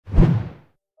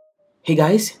Hey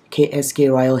guys,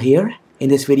 KSK Ryle here. In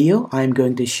this video, I'm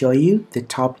going to show you the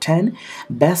top 10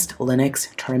 best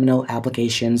Linux terminal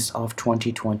applications of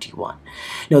 2021.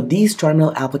 Now, these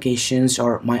terminal applications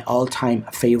are my all-time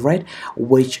favorite,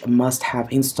 which must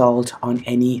have installed on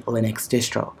any Linux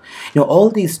distro. Now, all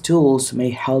these tools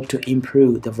may help to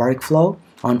improve the workflow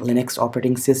on Linux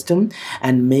operating system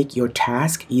and make your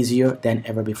task easier than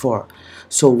ever before.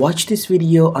 So watch this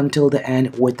video until the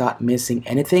end without missing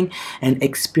anything and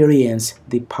experience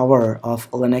the power of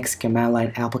Linux command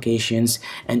line applications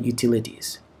and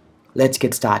utilities. Let's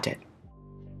get started.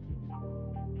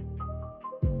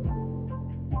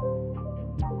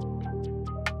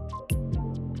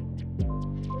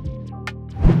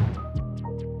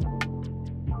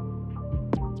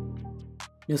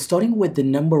 Now, starting with the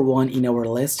number one in our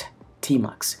list,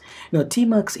 Tmux. Now,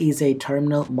 Tmux is a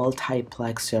terminal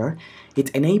multiplexer. It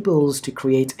enables to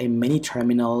create a many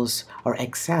terminals are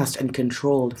accessed and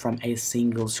controlled from a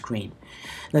single screen.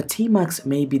 Now, Tmux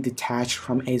may be detached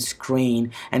from a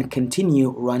screen and continue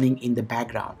running in the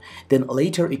background. Then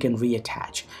later you can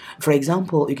reattach. For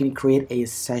example, you can create a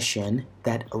session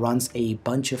that runs a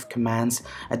bunch of commands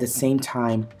at the same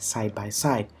time side by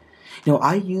side. Now,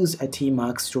 I use a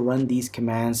Tmux to run these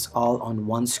commands all on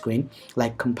one screen,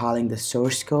 like compiling the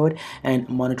source code and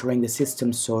monitoring the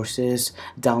system sources,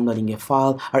 downloading a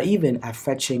file, or even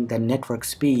fetching the network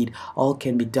speed. All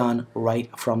can be done right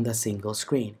from the single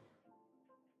screen.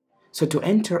 So to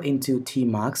enter into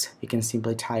Tmux, you can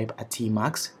simply type a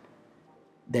Tmux,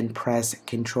 then press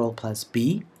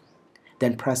Ctrl+B.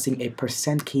 Then pressing a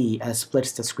 % key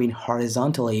splits the screen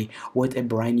horizontally with a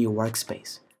brand new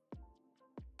workspace.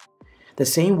 The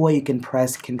same way you can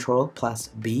press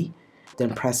Ctrl+B,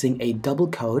 then pressing a double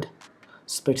code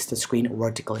splits the screen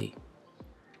vertically.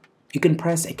 You can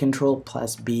press a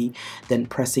Ctrl+B, then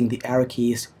pressing the arrow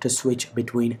keys to switch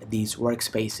between these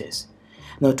workspaces.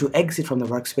 Now, to exit from the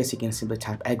workspace, you can simply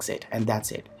type exit, and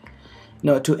that's it.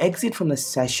 Now, to exit from the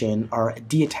session or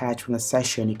detach from the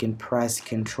session, you can press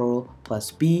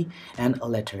Ctrl+B and a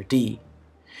letter D.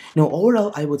 Now,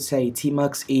 overall, I would say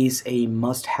Tmux is a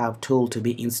must-have tool to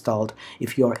be installed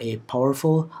if you are a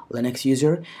powerful Linux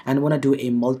user and want to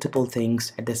do multiple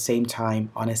things at the same time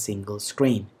on a single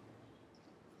screen.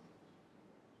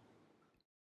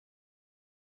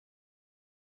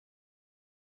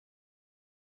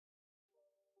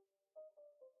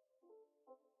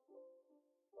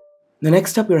 Now,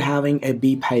 next up, we're having a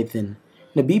Bpython.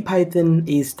 Now, Bpython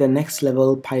is the next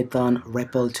level Python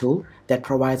REPL tool that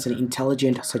provides an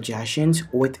intelligent suggestions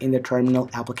within the terminal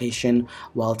application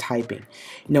while typing.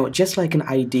 Just like an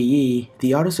IDE,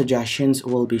 the auto suggestions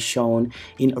will be shown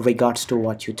in regards to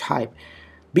what you type.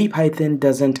 Bpython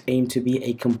doesn't aim to be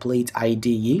a complete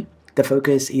IDE. The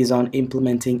focus is on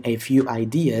implementing a few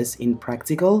ideas in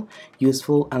practical,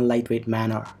 useful, and lightweight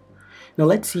manner. Now,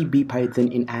 let's see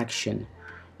Bpython in action.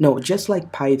 Now, just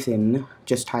like Python,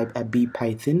 just type a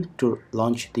Bpython to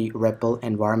launch the REPL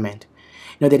environment.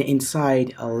 Now, then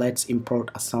inside, let's import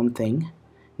something.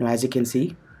 Now, as you can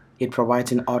see, it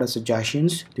provides an auto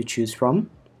suggestions to choose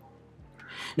from.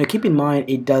 Now, keep in mind,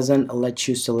 it doesn't let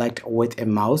you select with a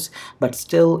mouse, but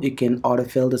still you can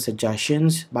autofill the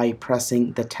suggestions by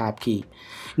pressing the tab key.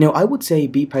 Now, I would say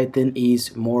Bpython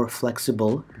is more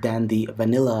flexible than the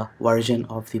vanilla version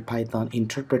of the Python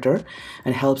interpreter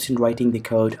and helps in writing the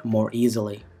code more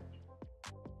easily.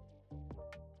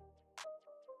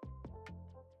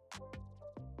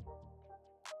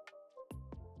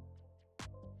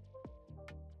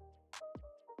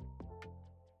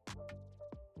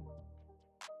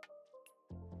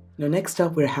 Now, next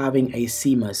up, we're having a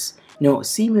Cmus. Now,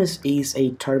 Cmus is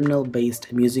a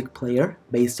terminal-based music player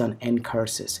based on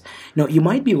ncurses. Now, you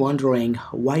might be wondering,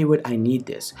 why would I need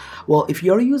this? Well, if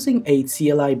you're using a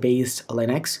CLI-based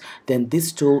Linux, then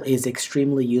this tool is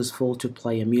extremely useful to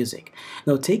play music.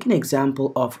 Now, take an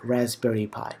example of Raspberry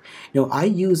Pi. Now, I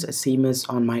use Cmus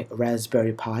on my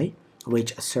Raspberry Pi,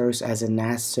 which serves as a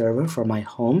NAS server for my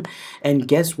home, and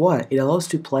guess what? It allows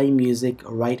to play music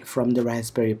right from the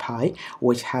Raspberry Pi,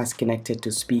 which has connected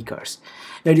to speakers.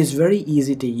 Now, it is very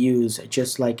easy to use,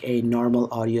 just like a normal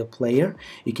audio player.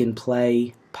 You can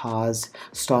play, pause,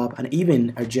 stop, and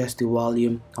even adjust the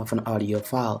volume of an audio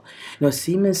file. Now,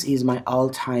 Siemens is my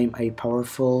all-time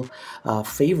powerful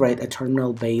favorite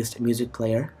terminal-based music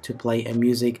player to play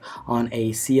music on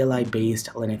a CLI-based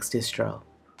Linux distro.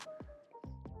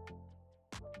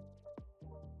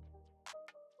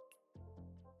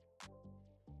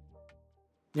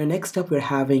 Now next up we're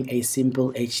having a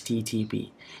simple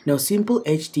HTTP. Now simple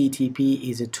HTTP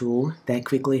is a tool that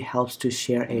quickly helps to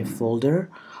share a folder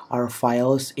or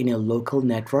files in a local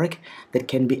network that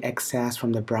can be accessed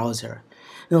from the browser.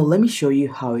 Now let me show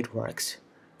you how it works.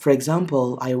 For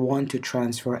example, I want to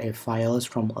transfer a files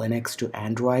from Linux to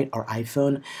Android or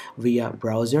iPhone via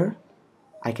browser.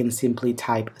 I can simply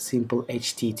type simple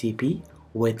HTTP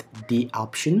with the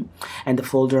option and the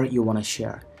folder you want to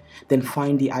share. Then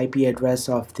find the IP address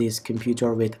of this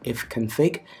computer with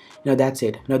ifconfig. Now that's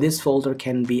it. Now this folder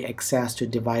can be accessed to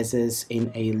devices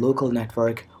in a local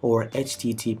network or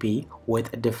HTTP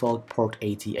with a default port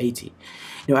 8080.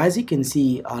 Now as you can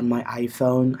see on my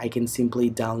iPhone, I can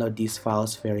simply download these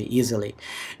files very easily.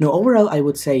 Now overall I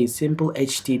would say simple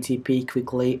HTTP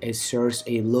quickly asserts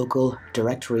a local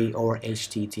directory or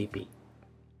HTTP.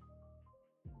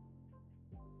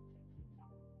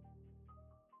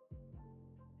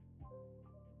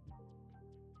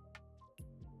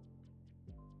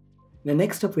 Now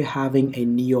next up we're having a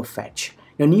Neofetch.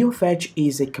 Now Neofetch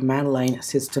is a command line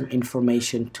system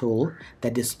information tool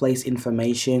that displays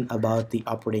information about the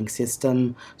operating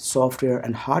system, software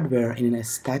and hardware in a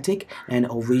static and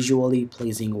a visually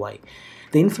pleasing way.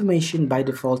 The information by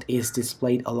default is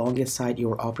displayed alongside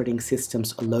your operating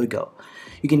system's logo.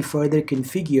 You can further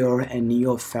configure a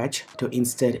Neofetch to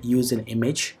instead use an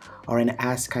image or an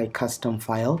ASCII custom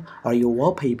file or your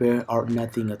wallpaper or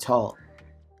nothing at all.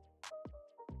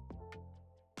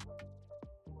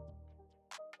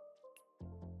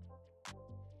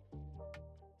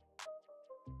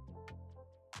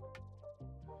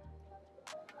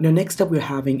 Now next up we're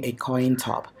having a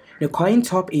CoinTop. Now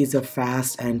CoinTop is a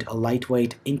fast and a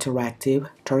lightweight interactive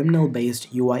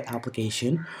terminal-based UI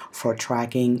application for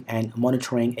tracking and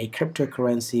monitoring a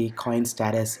cryptocurrency coin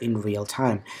status in real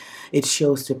time. It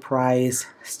shows the price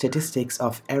statistics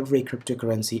of every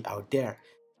cryptocurrency out there.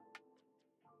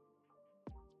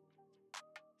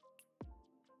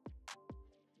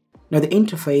 Now the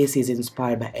interface is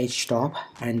inspired by HTOP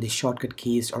and the shortcut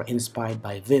keys are inspired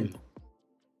by Vim.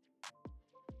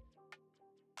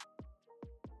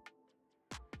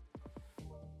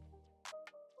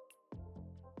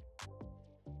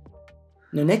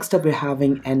 Now next up we're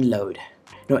having EndLoad.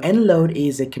 Now EndLoad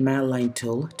is a command line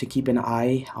tool to keep an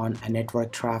eye on a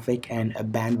network traffic and a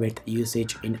bandwidth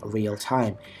usage in real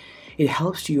time. It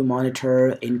helps you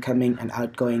monitor incoming and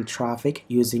outgoing traffic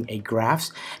using a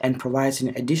graphs and provides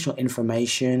an additional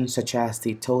information such as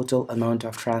the total amount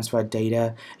of transferred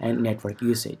data and network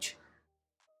usage.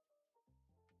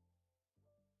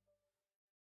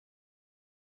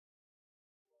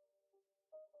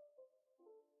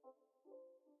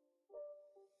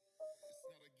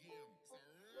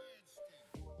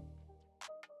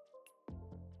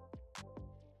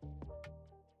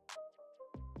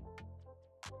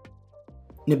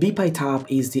 Now, Bytop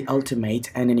is the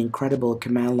ultimate and an incredible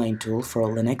command line tool for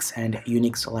Linux and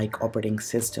Unix-like operating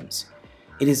systems.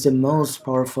 It is the most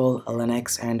powerful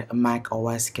Linux and Mac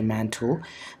OS command tool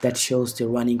that shows the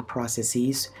running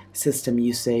processes, system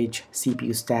usage,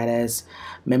 CPU status,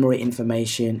 memory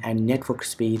information, and network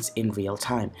speeds in real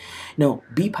time. Now,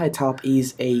 Bpython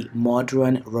is a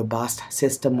modern, robust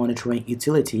system monitoring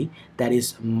utility that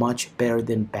is much better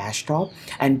than Bashtop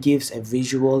and gives a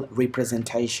visual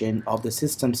representation of the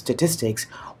system statistics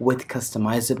with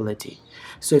customizability.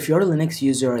 So if you're a Linux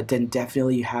user, then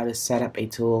definitely you have to set up a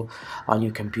tool on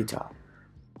your computer.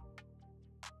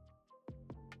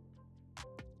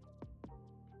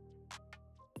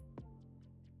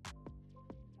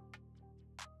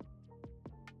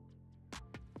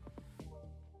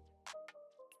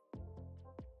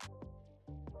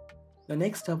 Now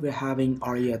next up we're having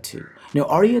Aria II. Now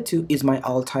Aria II is my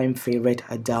all-time favorite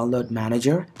download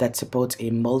manager that supports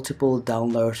a multiple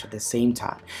downloads at the same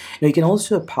time. Now you can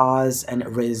also pause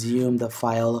and resume the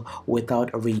file without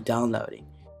re-downloading.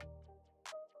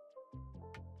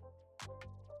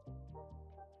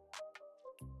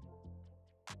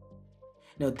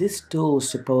 Now this tool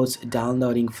supports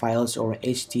downloading files over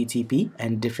HTTP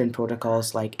and different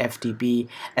protocols like FTP,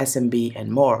 SMB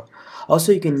and more.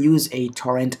 Also you can use a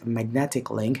torrent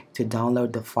magnetic link to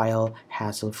download the file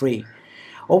hassle-free.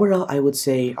 Overall I would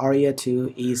say Aria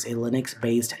II is a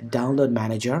Linux-based download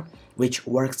manager which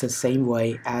works the same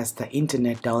way as the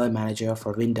Internet Download Manager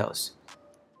for Windows.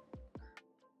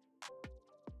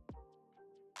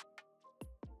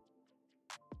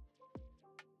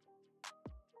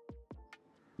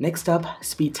 Next up,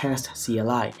 speed test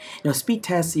CLI. Now, speed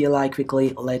test CLI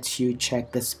quickly lets you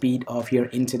check the speed of your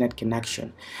internet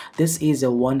connection. This is a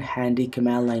one handy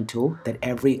command line tool that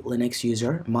every Linux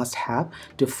user must have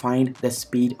to find the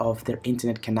speed of their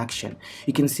internet connection.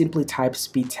 You can simply type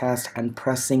speed test and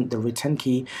pressing the return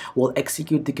key will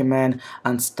execute the command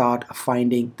and start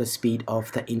finding the speed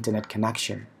of the internet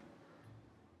connection.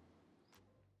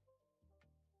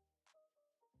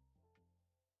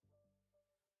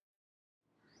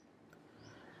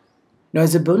 Now,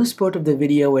 as a bonus part of the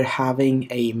video, we're having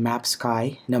a map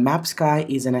sky. Now, map sky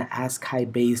is an ASCII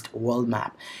based world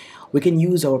map. We can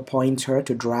use our pointer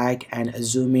to drag and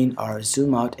zoom in or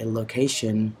zoom out a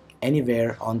location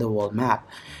anywhere on the world map.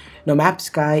 Now, map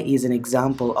sky is an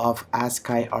example of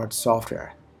ASCII art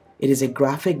software. It is a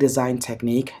graphic design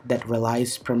technique that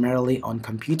relies primarily on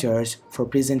computers for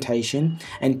presentation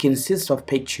and consists of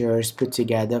pictures put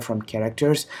together from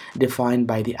characters defined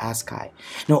by the ASCII.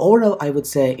 Now, overall, I would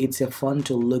say it's a fun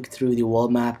to look through the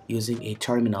world map using a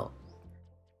terminal.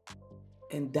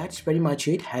 And that's pretty much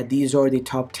it. These are the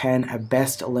top 10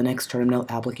 best Linux terminal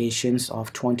applications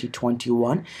of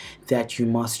 2021 that you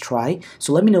must try.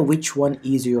 So let me know which one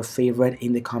is your favorite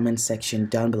in the comment section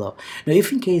down below. Now,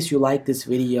 if in case you like this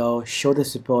video, show the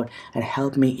support and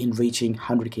help me in reaching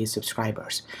 100k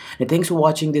subscribers. Now, thanks for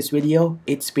watching this video.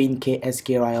 It's been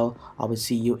KSK Ryle. I will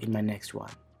see you in my next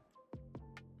one.